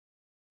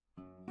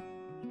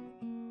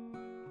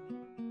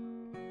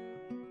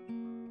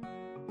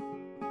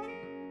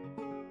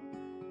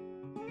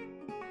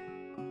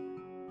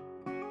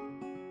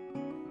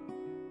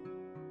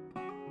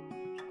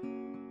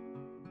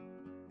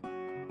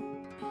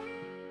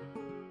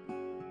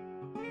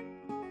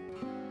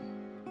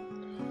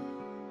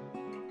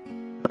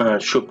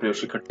সুপ্রিয়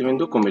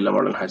শিক্ষার্থীবৃন্দ, Comilla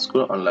model high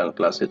school online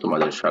ক্লাসে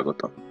তোমাদের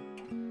স্বাগত।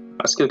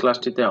 আজকের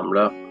ক্লাসটিতে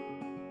আমরা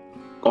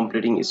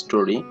কমপ্লিটিং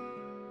স্টোরি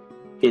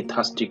এ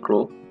থার্স্টি ক্রো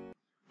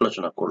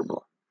আলোচনা করব।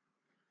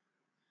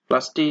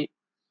 ক্লাসটি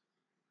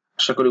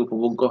আশা করি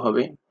উপভোগ্য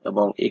হবে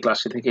এবং এই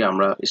ক্লাসটি থেকে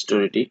আমরা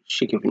স্টোরিটি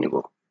শিখে নেব।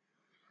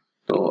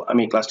 তো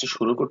আমি ক্লাসটি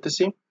শুরু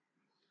করতেছি।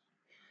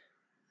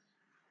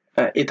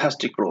 এ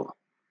থার্স্টি ক্রো,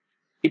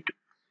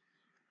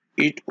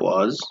 ইট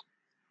ওয়াজ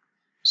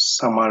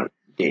সামার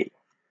ডে।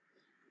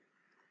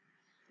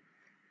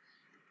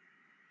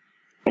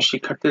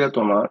 শিক্ষার্থীরা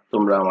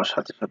তোমরা আমার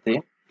সাথে সাথে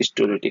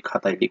স্টোরিটি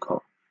খাতায় লিখো।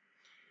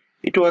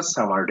 ইট ওয়াজ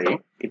সামার ডে,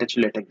 এটা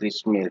ছিল একটা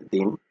গ্রীষ্মের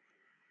দিন।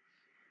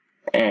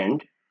 and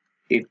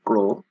a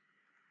crow,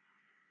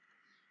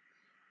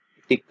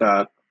 একটি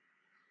কাক,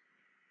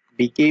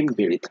 became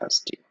very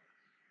thirsty.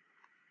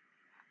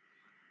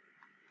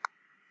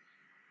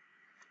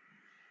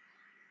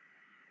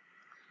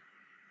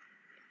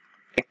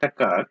 একটা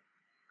কাক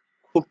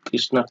খুব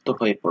তৃষ্ণার্ত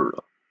হয়ে পড়ল।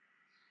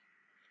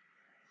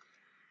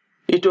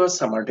 It was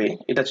summer day,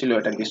 এটা ছিল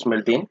একটা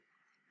গ্রীষ্মের দিন।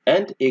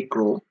 and a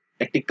crow,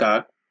 একটি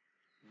কাক,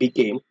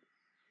 became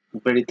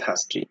very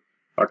thirsty,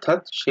 অর্থাৎ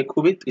সে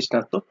খুবই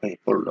তৃষ্ণার্ত হয়ে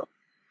পড়ল।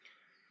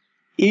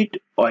 It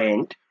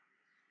went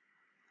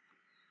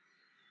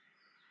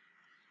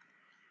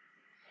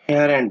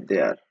here and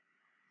there,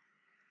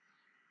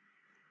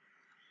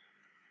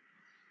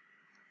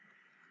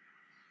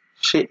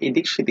 সে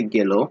এদিক সেদিক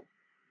গেল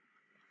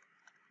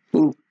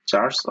in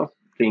search of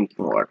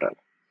drinking water,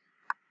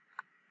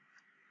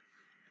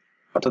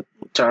 অর্থাৎ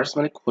চার্জ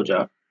মানে খোঁজা।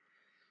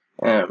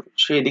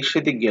 সে এদিক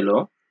সেদিক গেল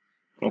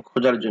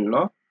খোঁজার জন্য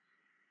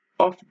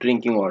of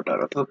drinking water,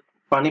 অর্থাৎ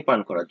পানি পান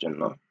করার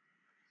জন্য।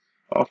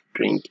 of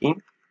drinking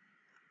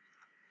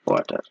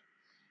water.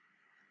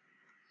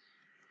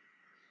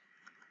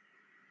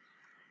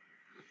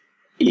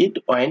 It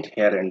went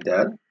here and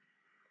there,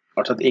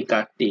 অর্থাৎ এই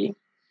কাকটি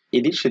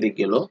এদিক সেদিক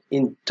গেল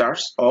in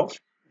search of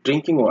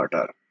drinking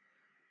water,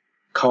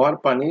 খাওয়ার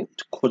পানি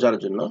খোঁজার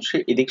জন্য সে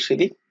এদিক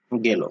সেদিক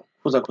গেল,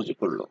 খোঁজাখুঁজি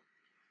করলো।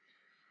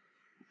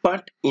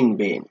 but in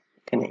vain,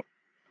 এখানে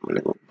আমরা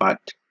লিখব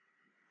but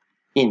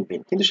in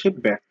vain, কিন্তু সে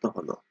ব্যর্থ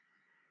হলো।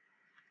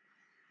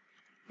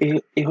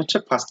 এই হচ্ছে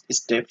ফার্স্ট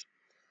স্টেপ।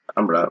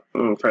 আমরা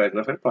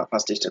প্যারাগ্রাফের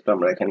ফার্স্ট স্টেপ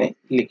আমরা এখানে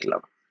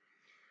লিখলাম।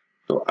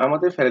 তো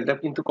আমাদের প্যারাগ্রাফ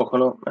কিন্তু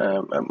কখনো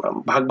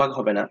ভাগ ভাগ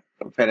হবে না।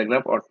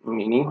 প্যারাগ্রাফ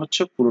মিনিং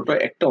হচ্ছে পুরোটা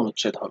একটা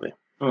অনুচ্ছেদ হবে,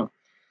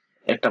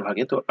 একটা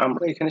ভাগে। তো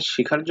আমরা এখানে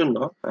শেখার জন্য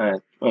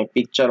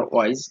পিকচার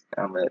ওয়াইজ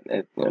আমরা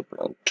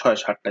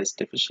 ৬-৭টা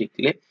স্টেপে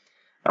শিখলে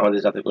আমাদের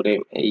যাতে করে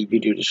এই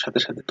ভিডিওটির সাথে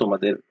সাথে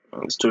তোমাদের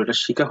স্টোরিটা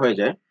শেখা হয়ে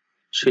যায়,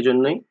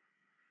 সেজন্যই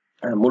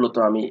মূলত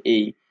আমি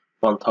এই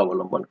পন্থা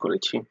অবলম্বন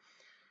করেছি।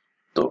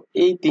 তো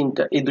এই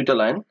দুইটা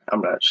লাইন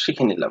আমরা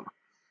শিখে নিলাম।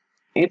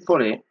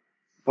 এরপরে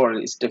পরের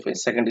স্টেপে,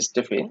 সেকেন্ড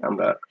স্টেপে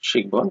আমরা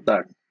শিখব the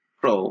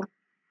crow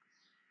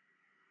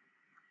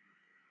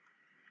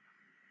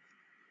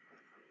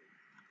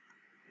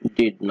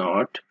did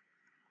not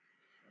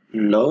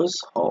lose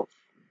hope,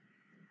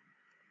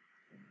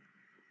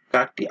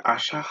 কাকটি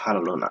আশা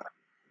হারালো না।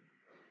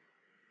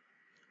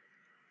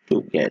 to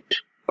get,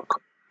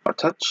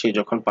 অর্থাৎ সে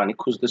যখন পানি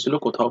খুঁজতেছিল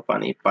কোথাও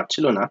পানি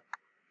পাচ্ছিল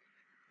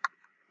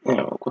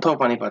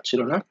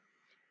না,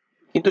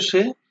 কিন্তু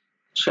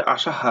সে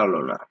আশা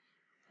হারালো না,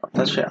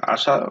 অর্থাৎ সে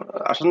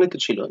আশান্বিত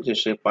ছিল যে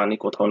সে পানি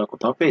কোথাও না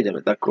কোথাও পেয়ে যাবে।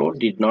 The crow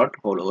did not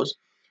lose,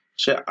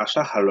 সে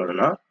আশা হারালো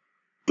না।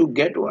 টু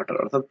গেট ওয়াটার,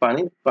 অর্থাৎ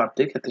পানি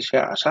প্রাপ্তির ক্ষেত্রে সে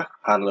আশা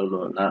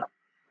হারালো না।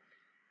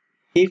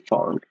 হি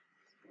ফাউন্ড,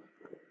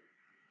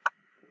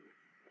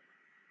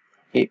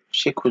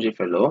 সে খুঁজে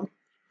পেল।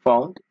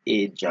 Found a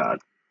jar,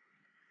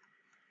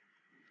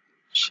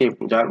 say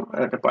jar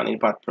একটা পানির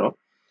পাত্র।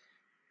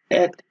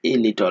 at a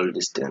little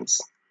distance,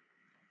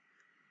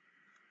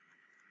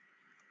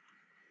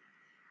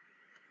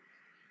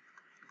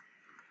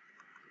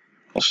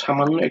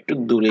 সামান্য একটু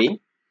দূরেই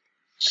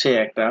সে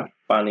একটা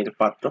পানির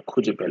পাত্র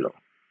খুঁজে পেল।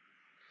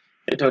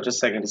 এটা হচ্ছে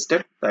সেকেন্ড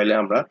স্টেপ। তাইলে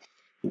আমরা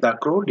the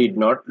crow did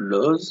not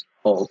lose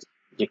hope,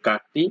 যে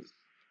কাকটি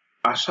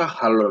আশা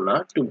হারলো না।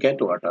 টু গেট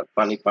ওয়াটার,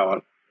 পানি পাওয়ার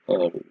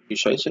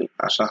বিষয়ে সে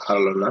আশা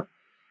হারলো না।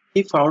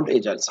 He found a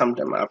jar,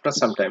 after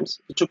sometimes,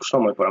 কিছু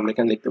সময় পর, আমরা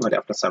এখানে লিখতে পারি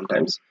আফটার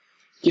সামটাইমস,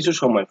 কিছু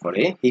সময়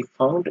পরে। হি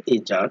ফাউন্ড এ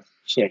জার,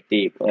 সে একটি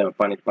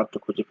পানির পাত্র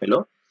খুঁজে পেল।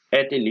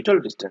 এট এ লিটল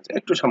ডিস্টেন্স,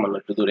 একটু সামান্য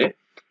একটু দূরে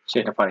সে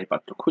একটা পানির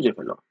পাত্র খুঁজে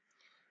পেল।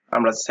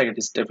 আমরা সেকেন্ড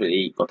স্টেপের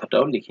এই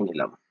কথাটাও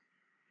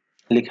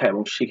লেখা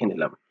এবং শিখে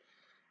নিলাম।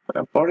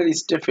 পরের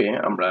স্টেপে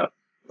আমরা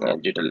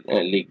যেটা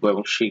লিখবো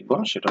এবং শিখবো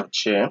সেটা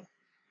হচ্ছে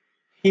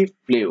হি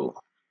ফ্লেউ,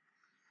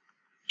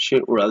 সে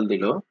উড়াল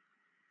দিল।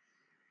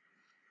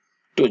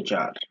 টু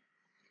জার,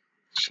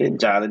 সে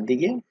জারের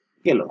দিকে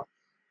গেল।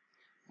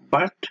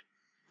 বাট,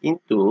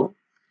 কিন্তু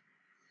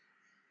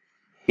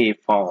হি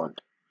ফাউন্ড,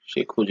 সে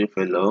খুঁজে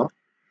পেল।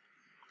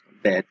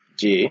 দ্যাট,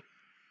 যে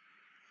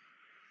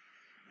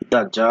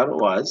the jar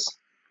was,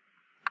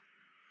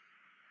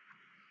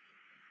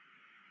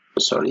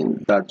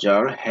 the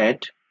jar had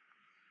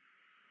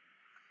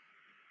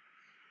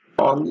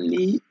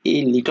only a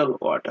little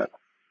water,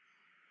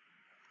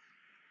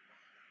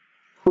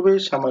 খুবই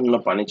সামান্য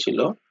পানি ছিল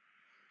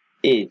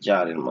এই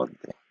জারের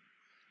মধ্যে।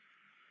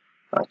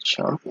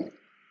 আচ্ছা,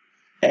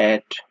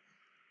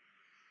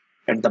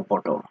 at the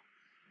bottom,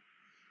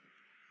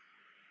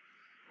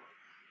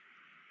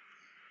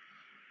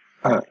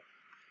 হ্যাঁ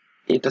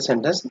এটা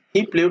সেন্টেন্স।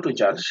 হি ফ্লিউ টু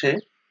জার, সে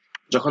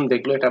যখন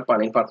দেখলো এটা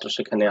পানির পাত্র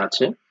সেখানে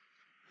আছে,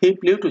 হি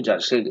ফ্লিউ টু জার,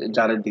 সে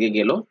জারের দিকে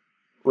গেল,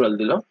 উড়াল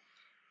দিল।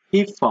 হি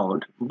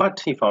ফাউন্ড,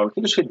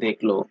 কিন্তু সে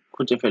দেখলো,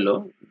 খুঁজে পেলো,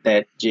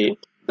 দ্যাট যে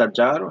the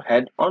jar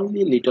had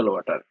only little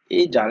water,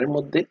 এই জারের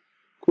মধ্যে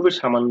খুবই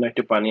সামান্য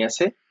একটি পানি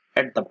আছে।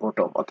 এট দ্য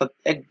বটম অর্থাৎ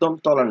একদম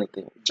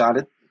তলানিতে,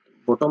 জারের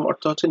বটম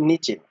অর্থ হচ্ছে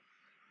নিচে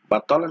বা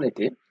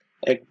তলানিতে,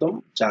 একদম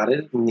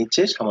জারের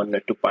নিচে সামান্য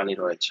একটু পানি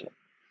রয়েছে।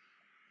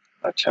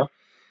 আচ্ছা,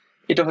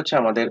 এটা হচ্ছে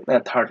আমাদের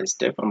থার্ড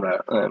স্টেপ আমরা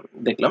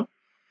দেখলাম।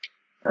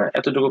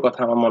 এতটুকু কথা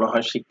আমার মনে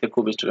হয় শিখতে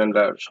খুব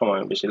স্টুডেন্টরা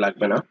সময় বেশি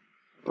লাগবে না,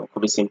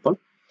 খুবই সিম্পল।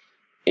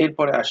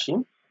 এরপরে আসি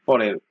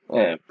পরের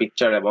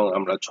পিকচার এবং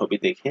আমরা ছবি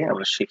দেখে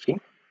আমরা শিখি।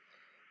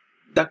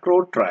 The crow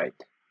tried,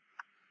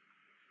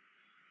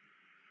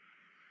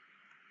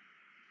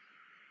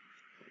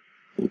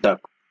 the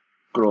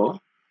crow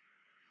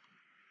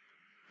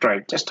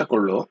tried, চেষ্টা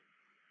করলো,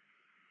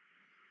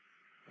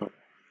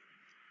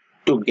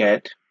 to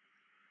get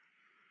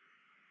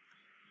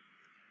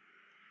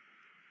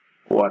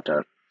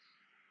water,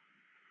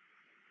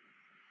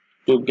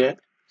 to get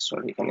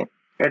sorry এখানে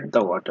এট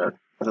দ্য ওয়াটার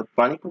অর্থাৎ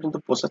পানি পর্যন্ত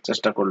পৌঁছার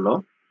চেষ্টা করলো,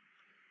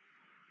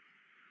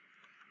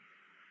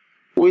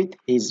 উইথ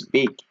হিজ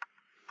বিক,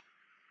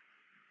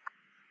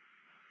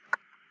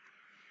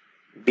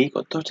 বিক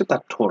অর্থ হচ্ছে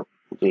তার ঠোঁট,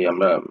 যে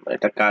আমরা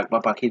এটা কাক বা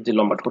পাখির যে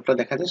লম্বা ঠোঁটটা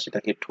দেখা যায়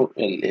সেটাকে ঠোঁট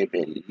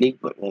লিক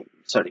বলে,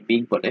 সরি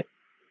বিক বলে।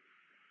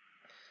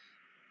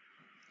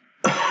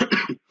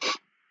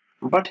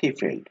 বাট হি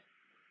ফেল্ড,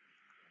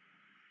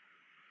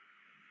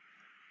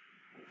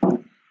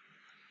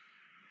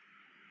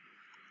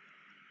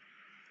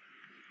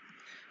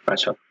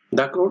 আচ্ছা,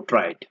 দ্য ক্রো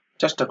ট্রাইড,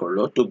 চেষ্টা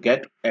করলো, to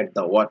get at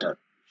the water,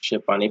 সে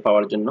পানি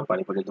পাওয়ার জন্য,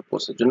 পানি পর্যন্ত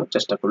পৌঁছার জন্য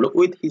চেষ্টা করলো,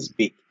 উইথ হিজ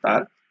বিক,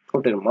 তার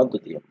ঠোঁটের মধ্য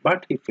দিয়ে। বাট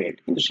হি ফেল্ড,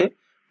 কিন্তু সে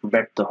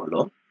ব্যর্থ হলো।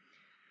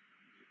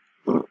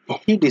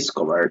 হি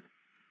ডিসকভার্ড,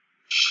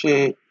 সে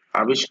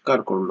আবিষ্কার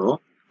করলো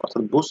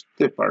অর্থাৎ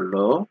বুঝতে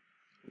পারলো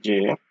যে,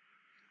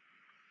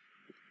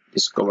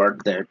 discovered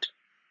that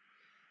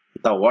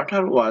the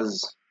water was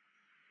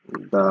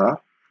the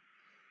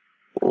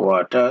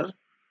water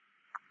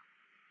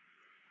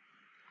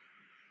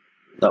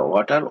the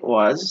water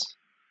was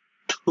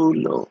too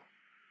low,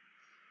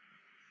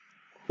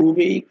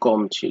 খুবই কম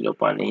ছিল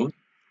পানি,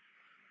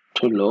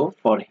 too low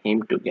for him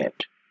to get,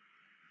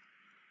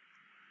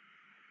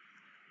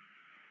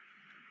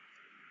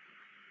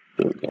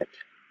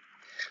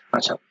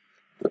 আচ্ছা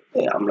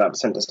আমরা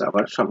সেন্টেন্সটা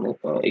আবার সামনে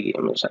এগিয়ে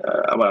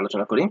আবার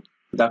আলোচনা করি।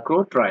 The crow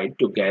tried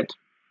to get,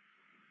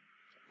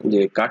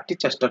 যে কাকটি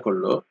চেষ্টা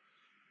করলো,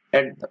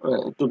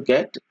 to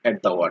get at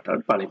the water,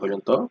 পানি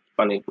পর্যন্ত,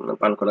 পানি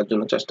পান করার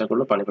জন্য চেষ্টা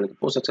করলো, পানি পর্যন্ত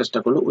পৌঁছার চেষ্টা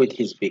করলো, উইথ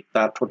হিজ বিক,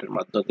 তার ঠোঁটের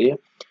মাধ্য দিয়ে।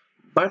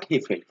 বাট হি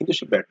ফেল, কিন্তু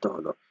সে ব্যর্থ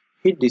হলো।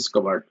 হি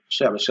ডিসকভার্ড,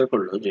 সে আবিষ্কার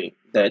করলো যে,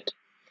 that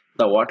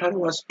the water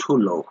was to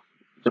low,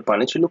 যে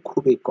পানি ছিল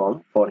খুবই কম,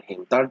 ফর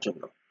হিম, তার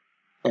জন্য,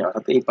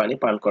 অর্থাৎ এই পানি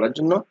পান করার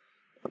জন্য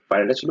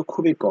পানিটা ছিল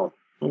খুবই কম,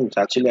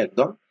 যা ছিল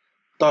একদম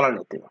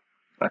তলানিতে।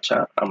 আচ্ছা,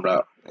 আমরা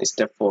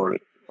স্টেপ 4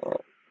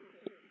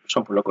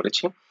 সম্পূর্ণ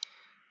করেছি।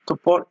 তো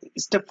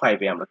স্টেপ 5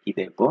 এ আমরা কি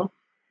দেখবো?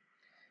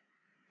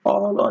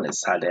 অল অন এ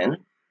সাডেন,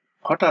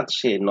 হঠাৎ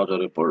সে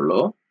নজরে পড়লো,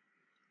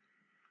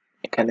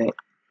 এখানে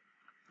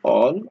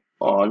অল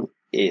অন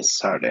এ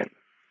সাডেন,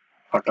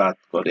 হঠাৎ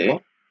করে,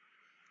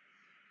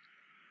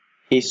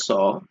 হি স,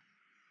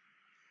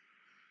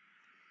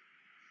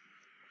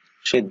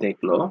 সে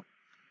দেখলো,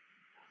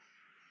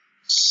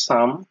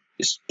 সাম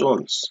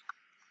স্টোনস,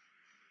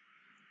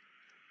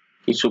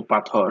 কিছু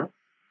পাথর,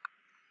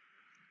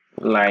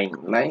 লাইং,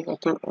 লাইং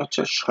অর্থ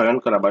হচ্ছে শয়ন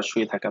করা বা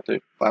শুয়ে থাকা, তো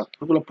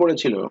পাথরগুলো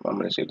পড়েছিল,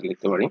 আমরা সেটা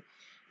লিখতে পারি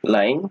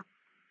lying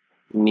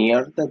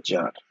near the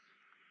jar.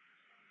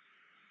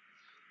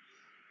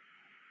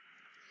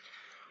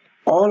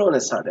 All on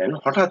a sudden,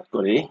 হঠাৎ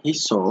করে, হি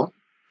স,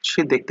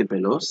 সে দেখতে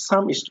পেল,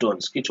 সাম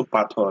স্টোনস, কিছু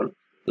পাথর,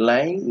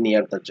 লাইং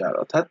নিয়ার দ্য জার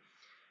অর্থাৎ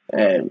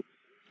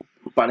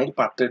পানির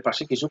পাত্রের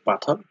পাশে কিছু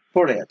পাথর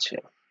পড়ে আছে।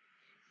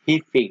 হি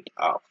পিকড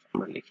আপ,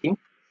 আমরা লিখি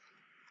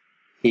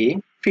হি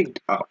পিকড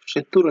আপ, সে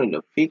তুলে নিল,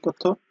 পিক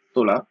অর্থ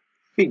তোলা,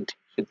 পিকড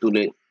সে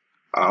তুলে,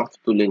 আপ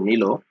তুলে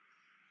নিল,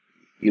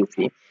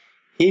 ইউপি,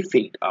 হি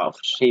পিকড আপ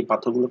সেই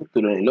পাথরগুলোকে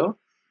তুলে নিল,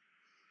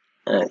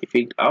 হি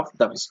picked up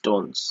the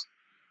Stones,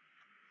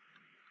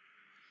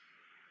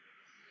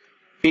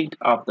 picked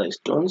up the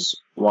stones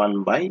one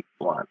by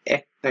one,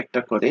 একটা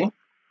একটা করে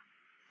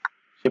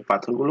সে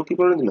পাথরগুলো কি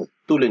করে নিল,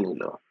 তুলে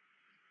নিল।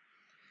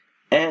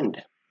 and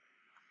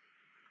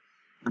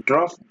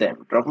dropped them,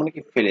 drop মানে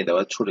কি ফেলে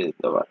দেওয়া, ছুড়ে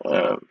দেওয়া,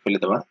 ফেলে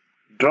দেওয়া,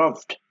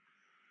 dropped,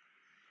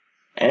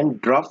 and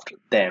dropped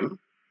them,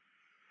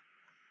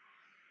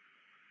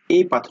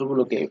 এই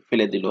পাথরগুলোকে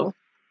ফেলে দিল,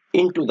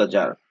 into the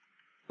jar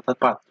অর্থাৎ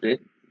পাত্রের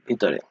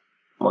ভিতরে,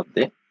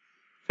 মধ্যে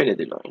ফেলে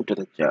দিল, into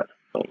the jar,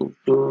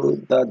 into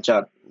the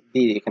jar,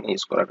 দিয়ে এখানে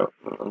ইউজ করাটা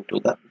into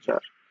the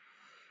jar,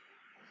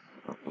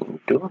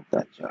 into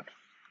the jar।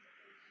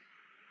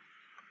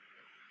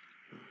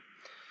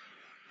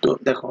 তো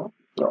দেখো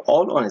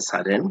all on a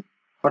sudden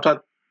হঠাৎ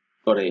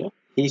করে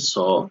he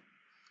saw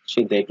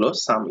সে দেখলো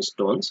some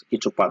stones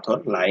কিছু পাথর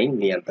lying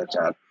near the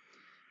jar,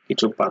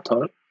 কিছু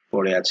পাথর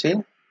পড়ে আছে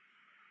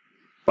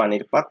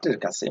পানির পাত্রের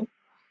কাছে।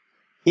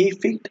 he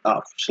picked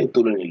up সে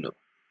তুলে নিল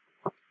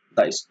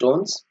the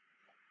stones,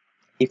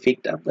 he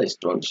picked up the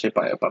stones সে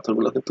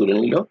পাথরগুলোকে তুলে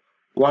নিল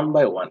one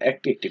by one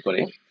একটি একটি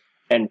করে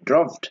and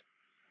dropped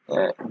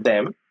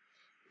them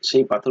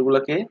সেই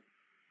পাথরগুলোকে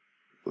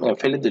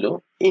ফেলে দিল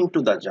into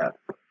the jar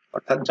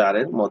অর্থাৎ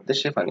জারের মধ্যে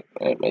সে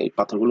এই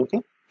পাথরগুলোকে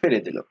ফেলে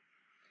দিল।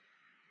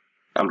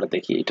 আমরা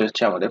দেখি এটা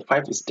হচ্ছে আমাদের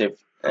 5 স্টেপ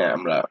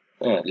আমরা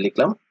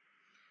লিখলাম।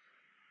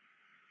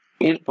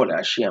 এরপরে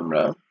আসি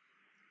আমরা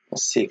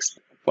 6th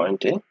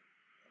পয়েন্টে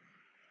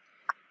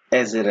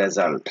as a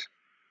result।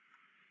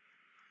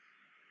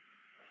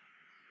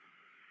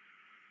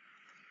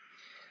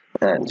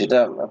 যেটা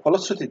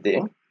ফলশ্রুতিতে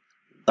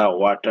the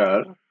water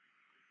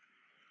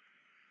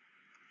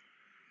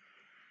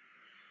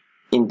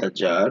in the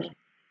jar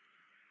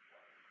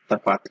the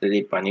পাত্রের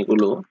এই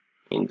পানিগুলো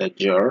in the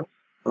jar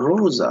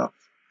rose up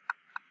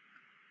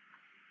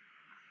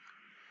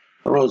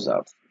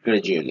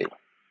gradually,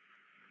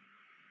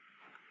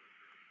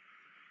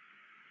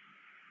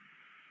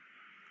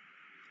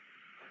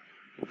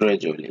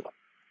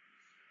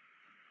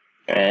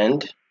 and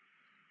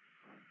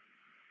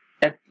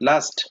at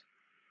last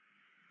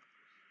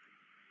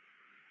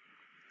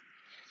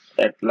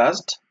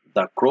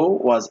the crow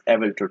was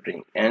able to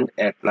drink, and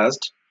at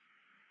last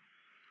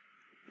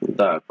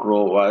the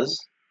crow was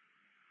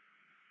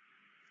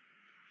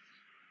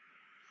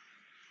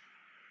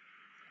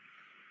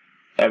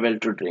able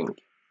to drink।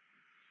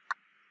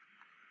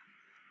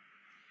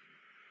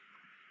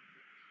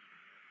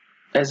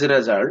 as a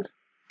result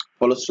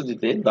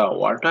ফলশ্রুতিতে the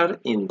water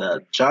in the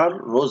jar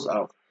rose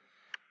up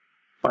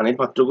পানির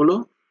পাত্রগুলো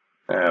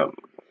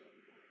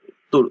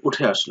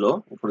উঠে আসলো,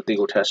 উপর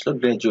দিকে উঠে আসলো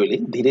gradually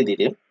ধীরে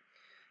ধীরে,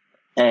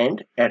 and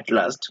at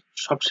last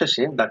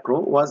সবশেষে the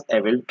crow was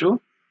able to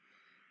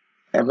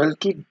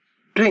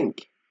drink,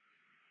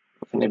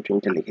 এখানে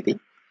ড্রিঙ্কটা লিখে দিই,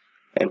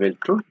 able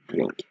to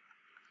drink।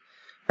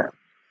 হ্যাঁ,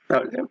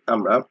 তাহলে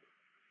আমরা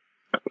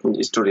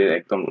স্টোরির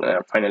একদম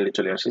ফাইনালি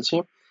চলে এসেছি।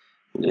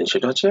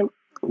 সেটা হচ্ছে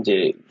যে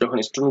যখন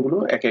স্টোনগুলো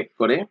এক এক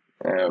করে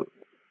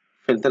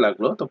ফেলতে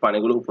লাগলো তো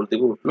পানিগুলো উপর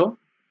দিকে উঠলো।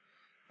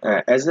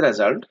 as a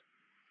result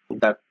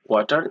the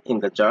water in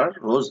the jar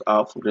rose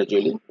up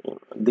gradually,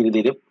 ধীরে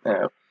ধীরে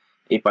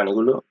এই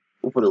পানিগুলো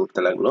উপরে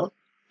উঠতে লাগলো।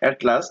 at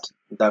last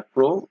the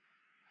crow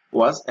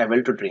was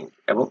able to drink,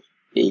 এবং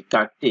এই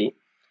কাকটি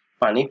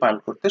পানি পান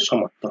করতে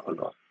সমর্থ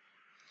হলো।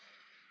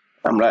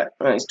 আমরা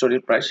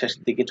স্টোরির প্রায়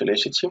শেষের দিকে চলে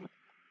এসেছি।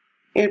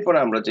 এরপর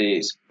আমরা যে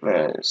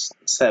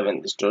 7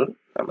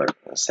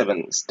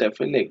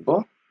 স্টেপে লিখবো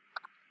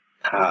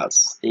thus,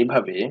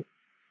 এইভাবে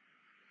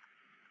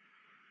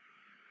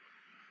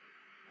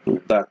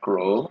the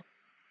crow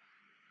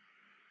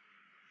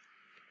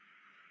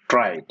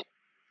tried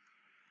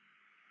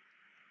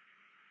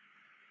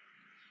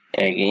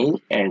again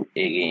and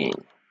again,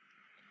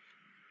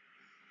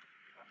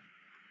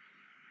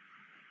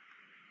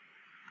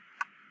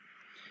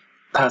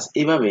 thus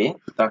এইভাবে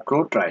the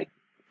crow tried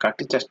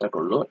কাকটি চেষ্টা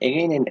করলো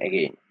again and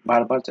again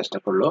বারবার চেষ্টা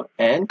করলো,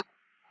 and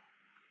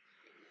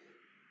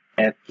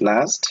at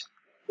last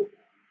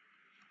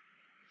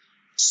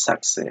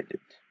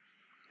succeeded,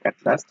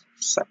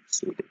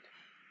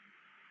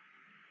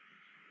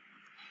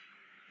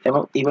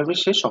 এবং এইভাবে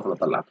সে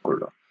সফলতা লাভ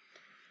করলো।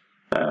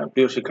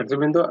 প্রিয়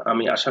শিক্ষার্থীবৃন্দ,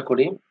 আমি আশা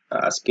করি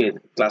আজকের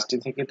ক্লাসটি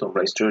থেকে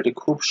তোমরা স্টোরিটি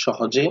খুব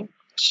সহজে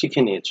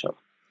শিখে নিয়েছো।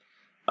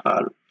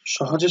 আর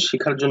সহজে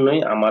শেখার জন্যই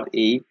আমার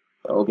এই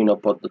অভিনব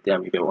পদ্ধতি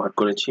আমি ব্যবহার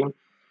করেছি।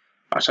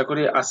 আশা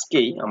করি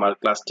আজকেই আমার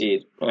ক্লাসটির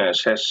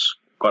শেষ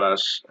করার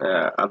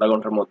আধা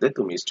ঘন্টার মধ্যে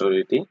তুমি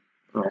স্টোরিটি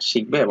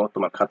শিখবে এবং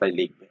তোমার খাতায়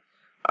লিখবে।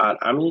 আর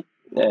আমি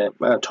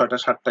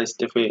 6টা-7টা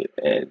স্টেপে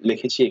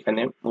লিখেছি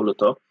এখানে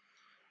মূলত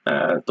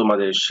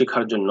তোমাদের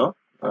শেখার জন্য,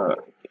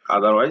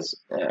 আদারওয়াইজ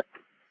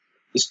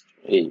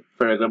এই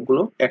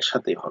প্যারাগ্রাফগুলো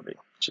একসাথেই হবে,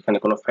 সেখানে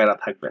কোনো ফেরা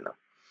থাকবে না।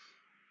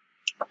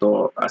 তো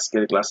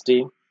আজকের ক্লাসটি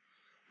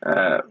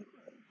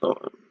তো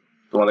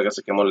তোমাদের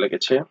কাছে কেমন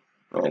লেগেছে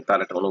তার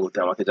একটা অনুভূতি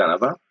আমাকে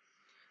জানাবা।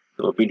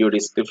 তো ভিডিও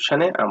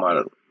ডেসক্রিপশনে আমার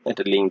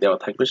একটা লিংক দেওয়া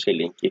থাকবে, সেই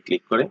লিংকে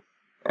ক্লিক করে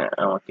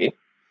আমাকে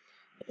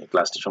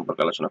ক্লাসটি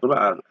সম্পর্কে আলোচনা করবো।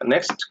 আর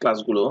নেক্সট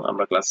ক্লাসগুলো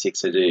আমরা ক্লাস 6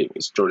 এ যে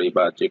স্টোরি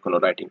বা যে কোনো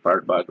রাইটিং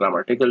পার্ট বা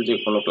গ্রামাটিক্যাল যে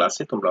কোনো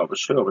ক্লাসে তোমরা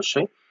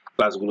অবশ্যই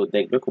ক্লাসগুলো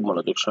দেখবে খুব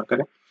মনোযোগ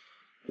সহকারে।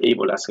 এই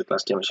বলে আজকের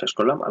ক্লাসটি আমি শেষ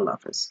করলাম। আল্লাহ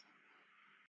হাফেজ।